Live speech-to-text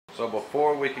So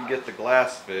before we could get the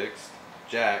glass fixed,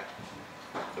 Jack,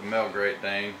 the male Great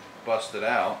Dane, busted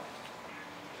out.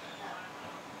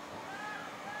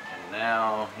 And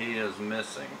now he is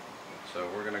missing. So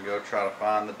we're gonna go try to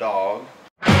find the dog.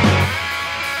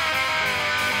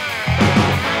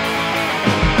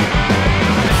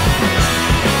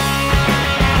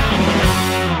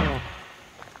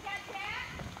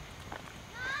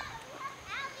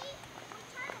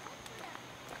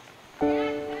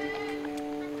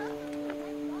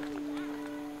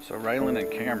 So Raylan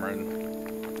and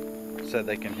Cameron said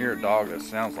they can hear a dog that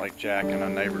sounds like Jack in a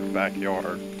neighbor's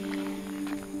backyard.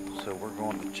 So we're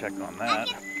going to check on that.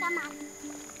 Come on.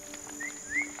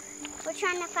 We're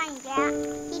trying to find Jack.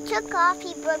 He took off,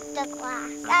 he broke the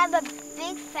glass. I have a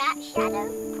big fat shadow,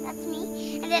 that's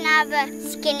me. And then I have a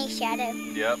skinny shadow.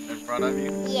 Yep, in front of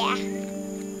you? Yeah.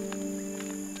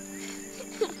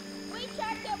 We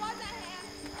checked, it wasn't him.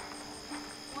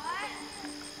 What?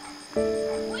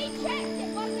 We checked,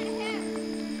 it wasn't him.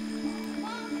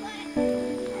 Mom, but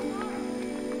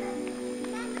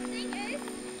Mom, the thing is,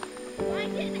 why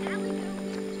didn't Allie go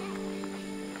with Jack?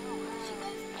 She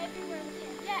goes everywhere with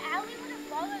him. Yeah, Allie would have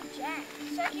followed Jack,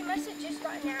 so he must have just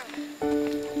gotten out.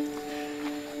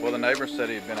 Well, the neighbor said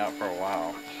he'd been out for a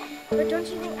while. But don't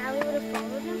you think Allie would have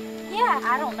followed him? Yeah,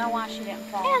 I don't know why she didn't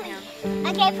follow him.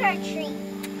 I gave her a treat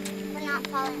for not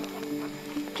following him.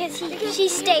 Because she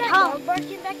stayed That home. dog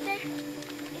barking back there?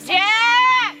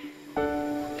 Jack!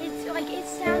 It's like, it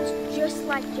sounds just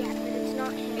like Jack, but it's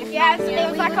not him. Yeah, it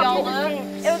was like a bulldog.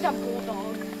 It was a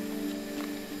bulldog.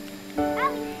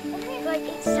 Like,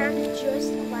 it sounded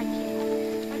just like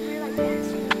him. Like, you're like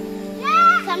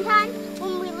that. Sometimes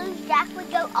when we lose Jack, we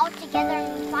go all together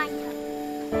and we find him.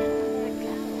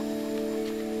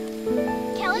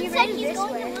 Kellen said he's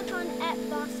going to look at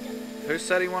Boston. Who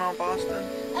said he went on Boston?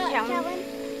 Kellen.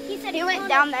 He said he went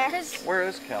down there. Where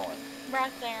is Kellen?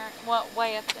 Right there. Well,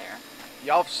 way up there.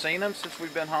 Y'all have seen him since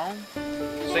we've been home?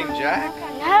 Seen Jack?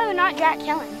 No, not Jack,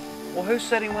 Kellen. Well, who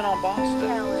said he went on Boston?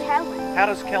 Kellen. How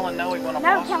does Kellen know he went on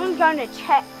No, Boston? Kellen's going to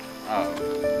check. Oh.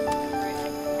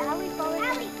 Allie followed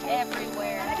him.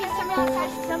 Everywhere. Maybe somebody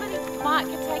else. Somebody might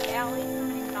could take Allie,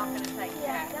 somebody's not going to take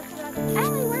Jack. That's what I think.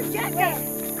 Allie, where's Jack at?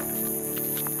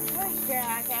 Where's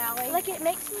Jack, Allie? Like, it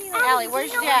makes me like... Allie,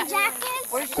 where's Do you know Jack? where Jack is?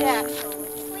 Where's Jack?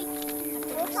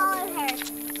 We'll follow her.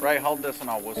 Ray, hold this and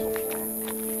I'll whistle for him.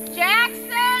 Jackson,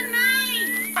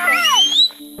 Maine!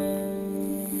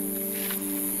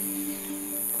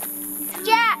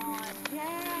 Jack!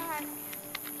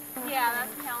 Yeah,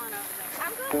 that's Kellen over there.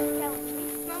 I'm going with Kellen.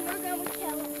 Mom, we're going with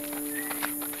Kellen.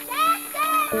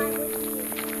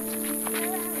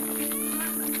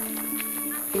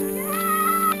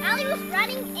 Allie was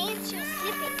running and she was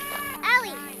slipping.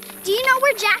 Allie, do you know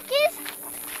where Jack is?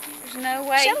 There's no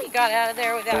way he got out of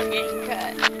there without getting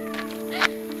cut.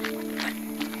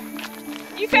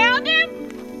 You found him?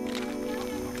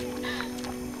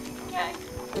 Okay.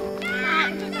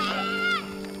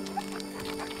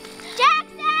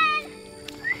 Jackson!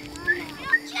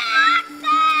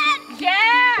 Jackson!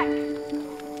 Jack!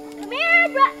 Come here,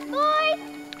 boy!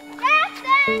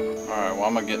 Jackson! Alright, well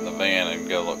I'm gonna get in the van and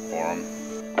go look for him.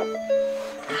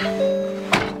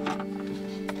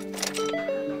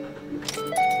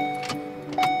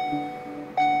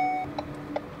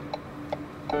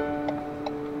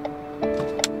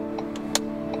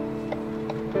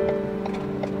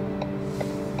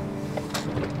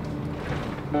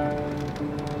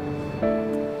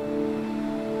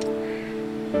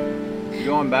 You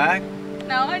going back?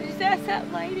 No, I just asked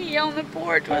that lady on the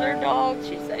porch with her dog.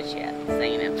 She said she hadn't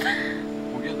seen him.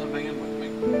 Well, get in the van with me.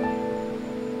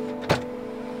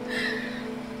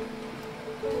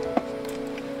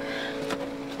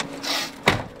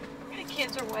 The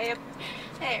kids are way up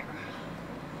there.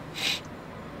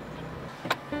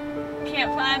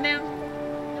 Can't find him?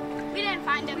 We didn't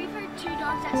find him. We've heard two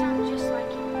dogs that sound just like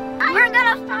him. We're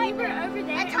gonna find him over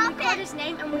there. And we called his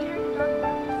name, and we heard the dog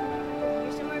bark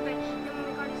here somewhere. But then when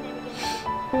we called his name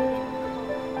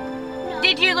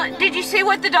again, Did you see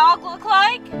what the dog looked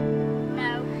like?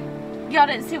 no. Y'all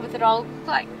didn't see what the dog looked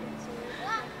like.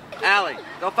 Allie,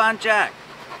 go find Jack.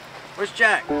 Where's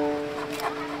Jack?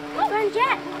 Find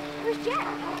Jack. Where's Jack?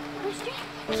 Where's Jack?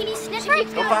 Can you sniff her?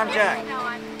 Go find Jack.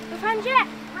 Go find Jack.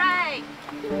 Right.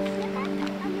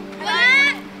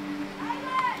 What?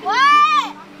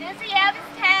 What? Does he have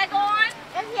his tag on?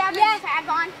 Does he have his tag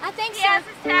on? I think He so. has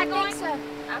his tag I on? think so.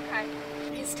 Okay.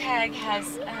 His tag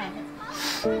has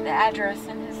the address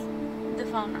and the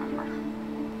phone number.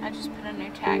 I just put a new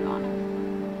tag on it.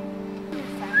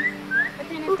 But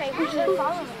then if they leave,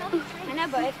 follow them. I know,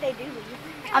 but if they do leave.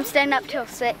 I'm staying up till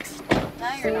 6. No,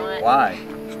 you're not. Why?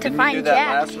 To Didn't find you do that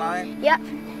Jack. last night? Yep.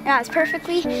 Yeah, it's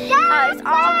perfectly. It's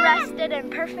all rested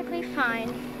and perfectly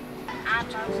fine.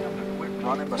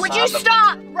 Would you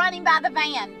stop running by the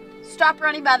van? Stop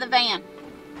running by the van.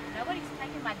 Nobody's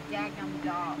taking my daggum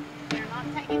dog. They're not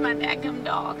taking my daggum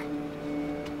dog.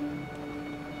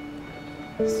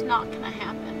 It's not gonna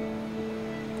happen.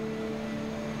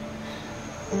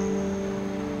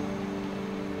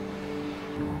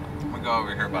 I'm gonna go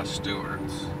over here by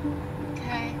Stewart's.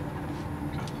 Okay.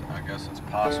 I guess it's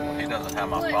possible. He doesn't have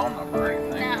my phone number or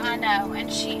anything. No, I know,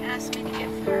 and she asked me to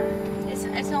give her.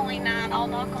 It's only 9. I'll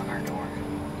knock on her door.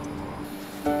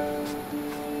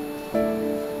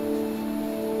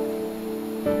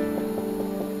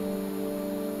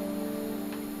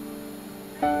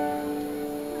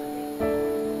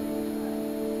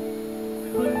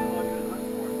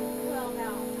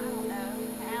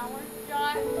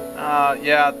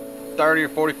 Yeah, 30 or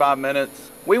 45 minutes.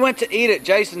 We went to eat at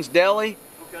Jason's Deli.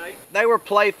 Okay. They were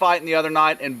play fighting the other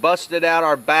night and busted out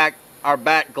our back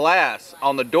glass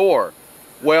on the door.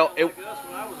 Well, Like us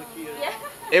when I was a kid.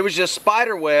 it was just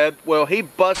spider web. Well, he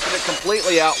busted it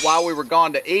completely out while we were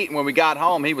gone to eat, and when we got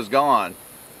home, he was gone.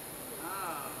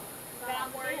 But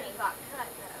I'm worried he got cut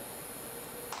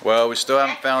though. Well, we still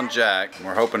haven't found Jack.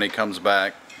 We're hoping he comes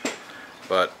back,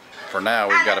 but for now,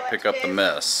 we've got to pick up the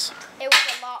mess. It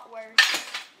was a lot worse.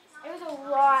 It was a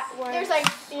lot worse. There's like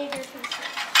bigger pieces.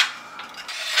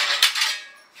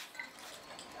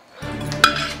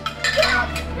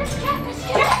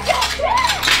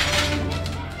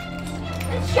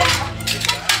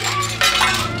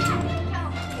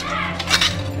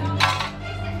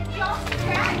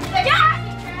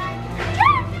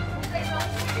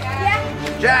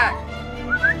 Jack!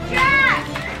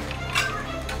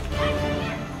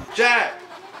 Jack!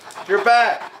 You're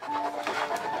back!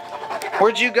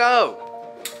 Where'd you go?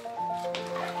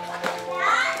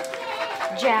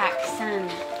 Jackson.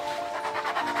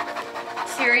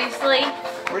 Seriously?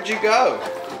 Where'd you go?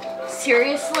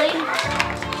 Seriously?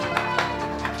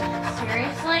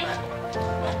 Seriously?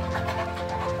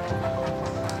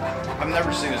 I've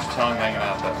never seen his tongue hanging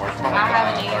out that much. I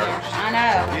haven't either. I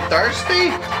know. You thirsty?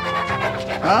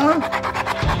 Huh?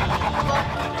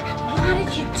 Why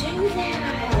did you do that?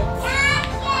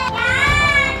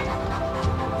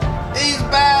 He's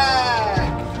back!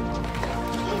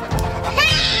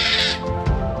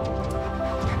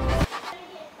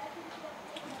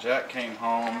 Jack came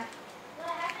home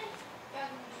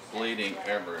bleeding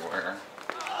everywhere.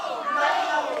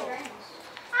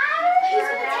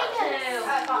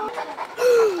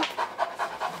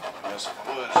 His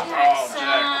foot's all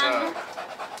jacked up.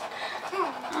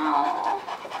 Oh.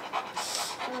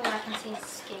 I can see his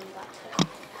skin back there.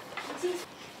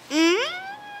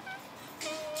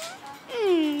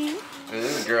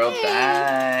 Ooh, girl,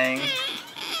 bang.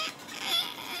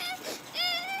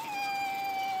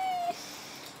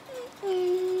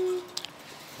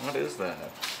 What is that?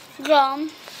 Gum.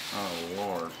 Oh,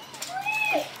 Lord.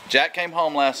 Jack came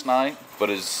home last night, but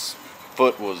his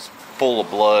foot was full of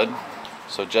blood.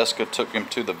 So Jessica took him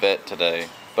to the vet today.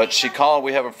 But she called,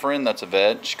 we have a friend that's a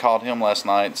vet. She called him last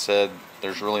night and said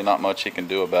there's really not much he can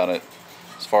do about it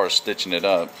as far as stitching it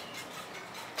up.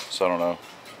 So I don't know.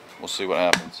 We'll see what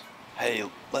happens. Hey,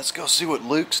 let's go see what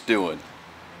Luke's doing.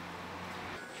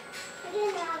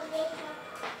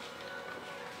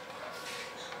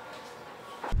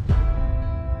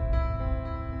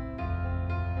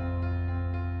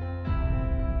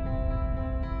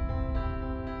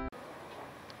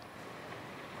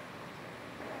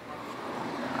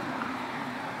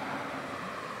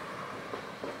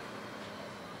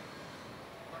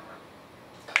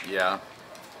 Yeah.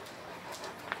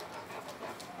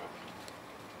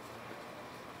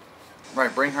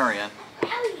 Right, bring her in.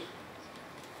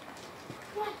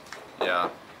 Yeah.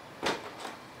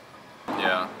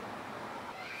 Yeah.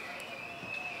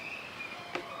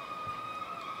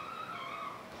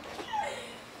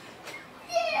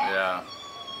 Yeah.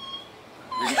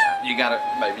 You gotta,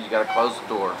 baby, you gotta close the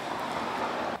door.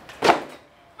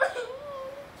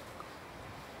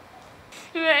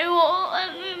 They won't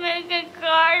let me make a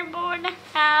cardboard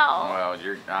house.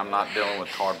 Well, I'm not dealing with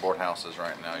cardboard houses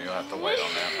right now. You'll have to wait on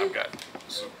that. I've got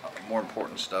some more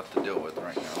important stuff to deal with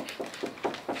right now.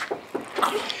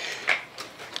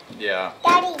 Yeah.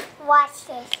 Daddy, watch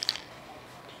this.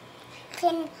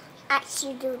 Can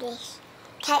actually do this.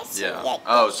 Can't see Yeah. it.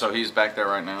 Oh, so he's back there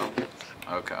right now?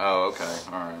 Okay. Oh, okay.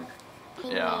 All right.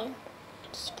 Yeah.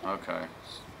 Okay.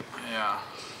 Yeah.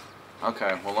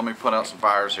 Okay. Well, let me put out some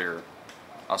fires here.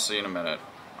 I'll see you in a minute.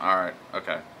 All right.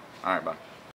 Okay. All right. Bye.